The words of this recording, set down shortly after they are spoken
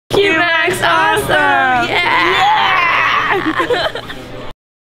So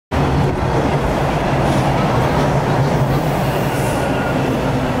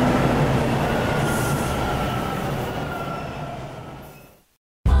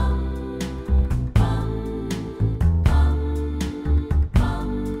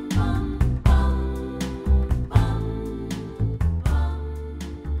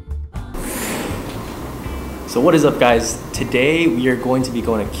what is up, guys? Today we are going to be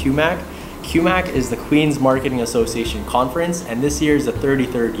going to QMAC. QMAC is the Queen's Marketing Association Conference, and this year is the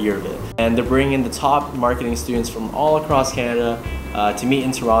 33rd year of it. And they're bringing in the top marketing students from all across Canada to meet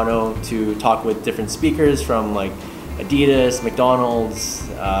in Toronto to talk with different speakers from like Adidas, McDonald's,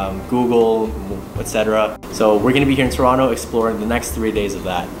 Google, etc. So we're going to be here in Toronto exploring the next 3 days of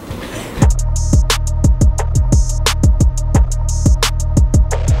that.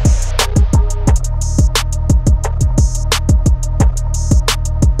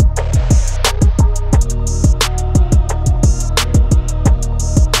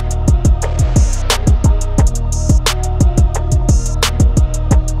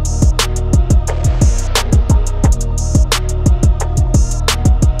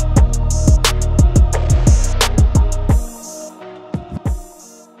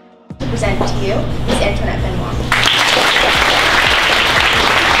 Present to you is Antoinette Benoit.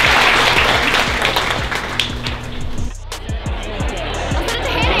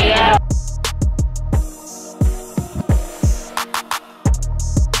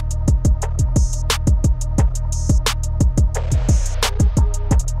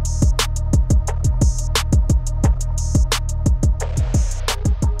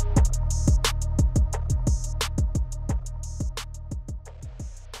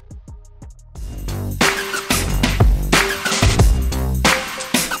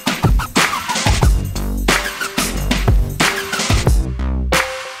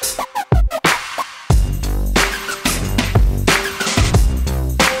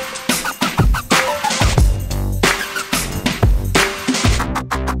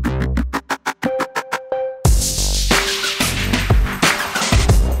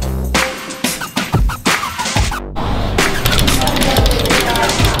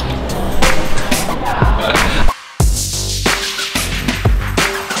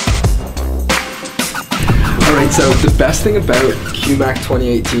 So the best thing about QMAC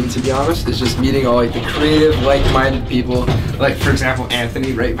 2018, to be honest, is just meeting all like the creative, like-minded people. Like, for example,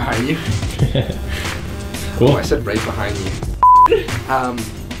 Anthony right behind you. Cool. Oh, I said right behind you.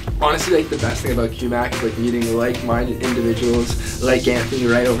 Honestly, like the best thing about QMAC is like meeting like-minded individuals like Anthony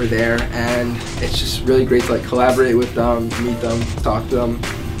right over there, and it's just really great to like collaborate with them, meet them, talk to them.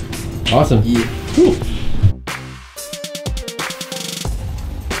 Awesome. Yeah. Cool.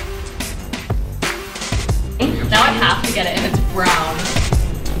 Now I have to get it, and it's brown.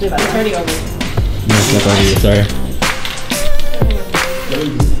 It's already over. No, it's not over. Sorry.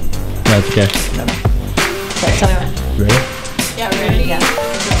 No, it's okay. Sorry, tell me when. You ready? Yeah, we're ready. Yeah.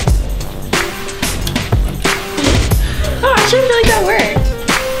 Oh, I actually feel like that worked.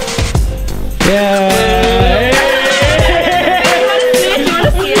 Yeah! Do you want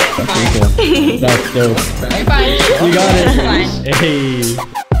to see it? Fine. That's dope. Right, fine. You got it. Fine. Hey.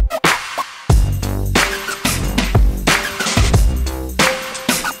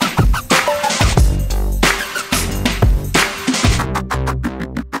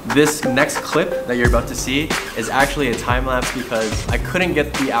 This next clip that you're about to see is actually a time lapse because I couldn't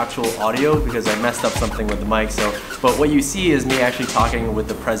get the actual audio because I messed up something with the mic. But what you see is me actually talking with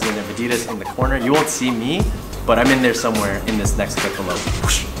the president of Adidas in the corner. You won't see me, but I'm in there somewhere in this next clip below.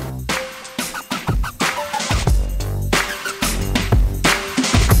 Whoosh.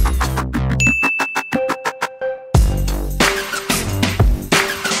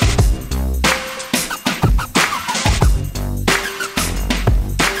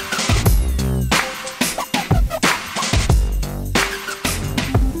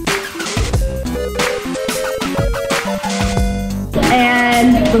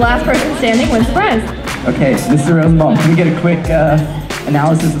 And the last person standing wins the prize. Okay, Mr. Rosenbaum, can we get a quick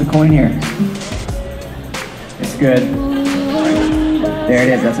analysis of the coin here? It's good. There it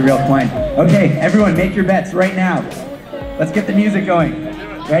is, that's a real coin. Okay, everyone make your bets right now. Let's get the music going.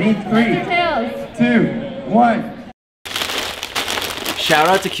 Ready? 3, 2, 1. Shout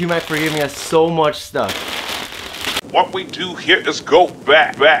out to QMAC for giving us so much stuff. What we do here is go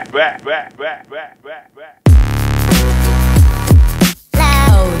back.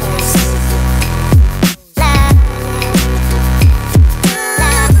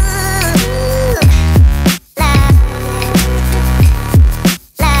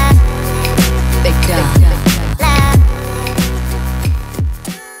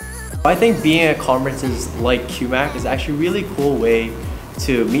 I think being at conferences like QMAC is actually a really cool way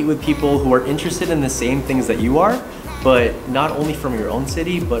to meet with people who are interested in the same things that you are, but not only from your own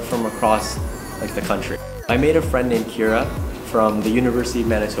city, but from across like the country. I made a friend named Kira from the University of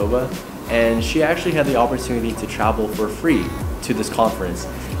Manitoba, and she actually had the opportunity to travel for free to this conference.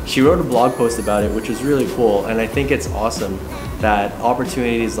 She wrote a blog post about it, which was really cool, and I think it's awesome that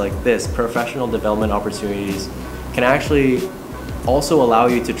opportunities like this, professional development opportunities, can actually also allow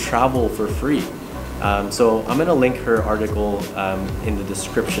you to travel for free. So I'm gonna link her article in the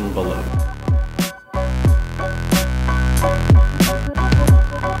description below.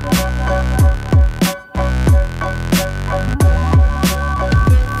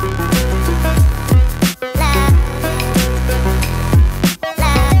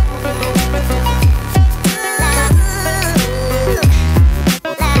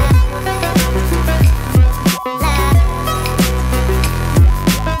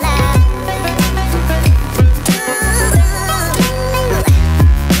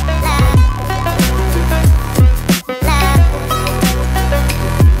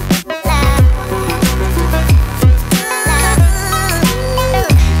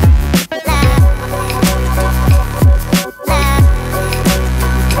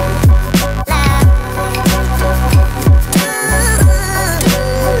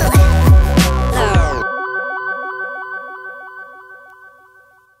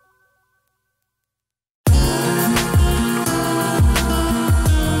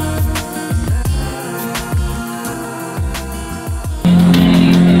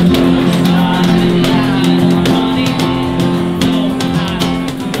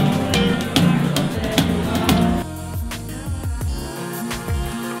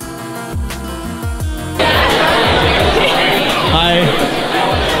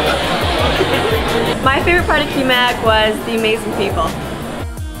 My favorite part of QMAC was the amazing people.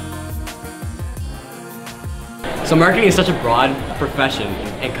 So marketing is such a broad profession,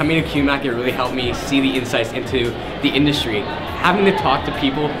 and coming to QMAC, it really helped me see the insights into the industry. Having to talk to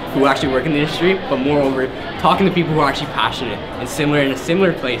people who actually work in the industry, but moreover, talking to people who are actually passionate and similar in a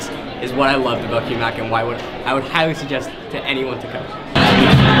similar place is what I loved about QMAC, and why I would highly suggest to anyone to come.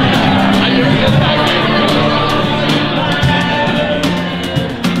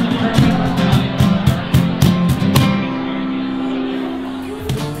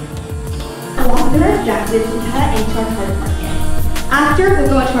 Their objective is to head into our target market. After, we'll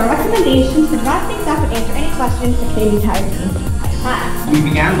go into our recommendations to wrap things up and answer any questions the Canadian Tire team might have. We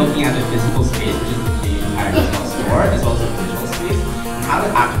began looking at the physical space, which is the Canadian Tire retail store, as well as the digital space, and how to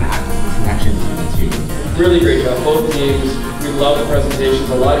act and act as the connection between the two. Really great job, both teams. We love the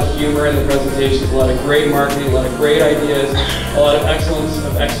presentations, a lot of humor in the presentations, a lot of great marketing, a lot of great ideas, a lot of excellence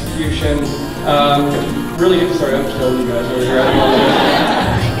of execution. Really good. Sorry, I'm killing you guys over here.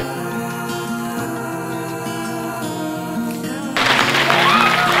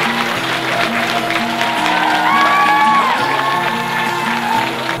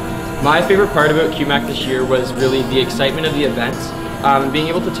 My favorite part about QMAC this year was really the excitement of the events, being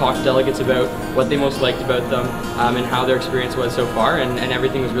able to talk to delegates about what they most liked about them and how their experience was so far, and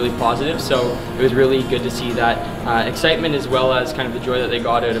everything was really positive, so it was really good to see that excitement as well as kind of the joy that they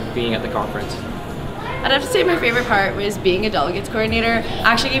got out of being at the conference. I'd have to say my favorite part was being a delegates coordinator.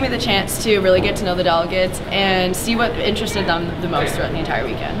 Actually gave me the chance to really get to know the delegates and see what interested them the most throughout the entire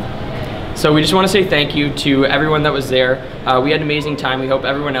weekend. So we just want to say thank you to everyone that was there. We had an amazing time. We hope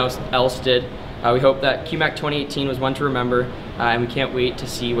everyone else did. We hope that QMAC 2018 was one to remember, and we can't wait to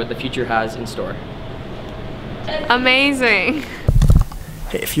see what the future has in store. Amazing.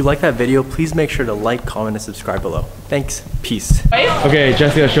 Hey, if you like that video, please make sure to like, comment, and subscribe below. Thanks. Peace. Okay,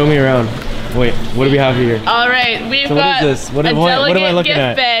 Jessica, show me around. Wait, what do we have here? All right, we've so got what is this? What a am I looking gift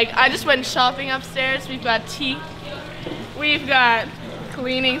at? bag. I just went shopping upstairs. We've got tea. We've got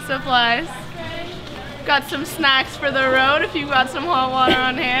cleaning supplies. Got some snacks for the road if you've got some hot water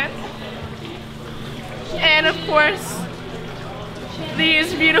on hand. And of course,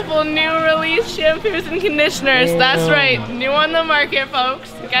 these beautiful new release shampoos and conditioners. Damn. That's right, new on the market,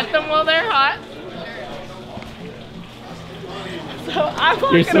 folks. Get them while they're hot. So I'm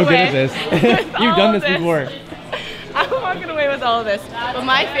walking You're so away. good at this. You've done this before. I'm walking away with all of this. But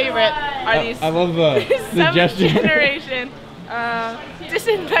my favorite are these I love the gesture. 7th generation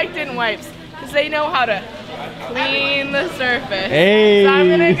disinfectant wipes, because they know how to clean the surface. Hey. So I'm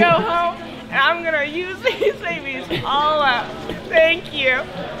gonna go home and I'm gonna use these babies all up. Thank you.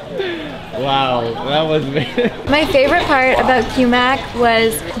 Wow, that was My favorite part about QMAC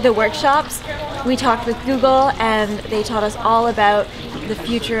was the workshops. We talked with Google and they taught us all about the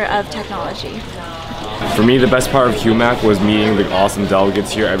future of technology. For me, the best part of QMAC was meeting the awesome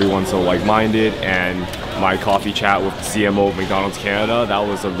delegates here. Everyone's so like-minded, and my coffee chat with the CMO of McDonald's Canada, that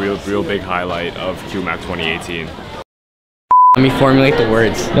was a real big highlight of QMAC 2018. Let me formulate the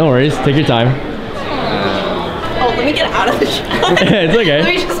words. No worries, take your time. Oh, let me get out of the shot. It's okay.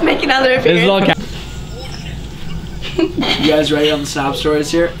 Let me just make another appearance. This is all You guys ready on the sob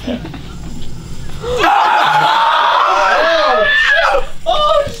stories here?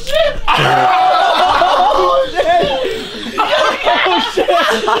 Oh shit!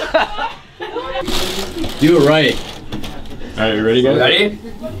 Do it right. Alright, you ready guys? Ready?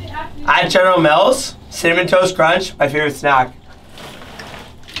 I had General Mills, Cinnamon Toast Crunch, my favorite snack.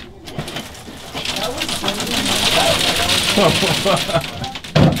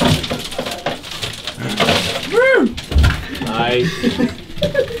 Nice.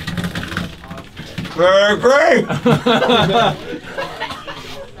 Great.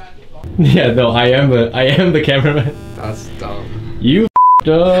 Yeah, no, I am the cameraman. That's dumb. You f***ed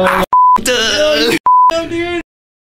up.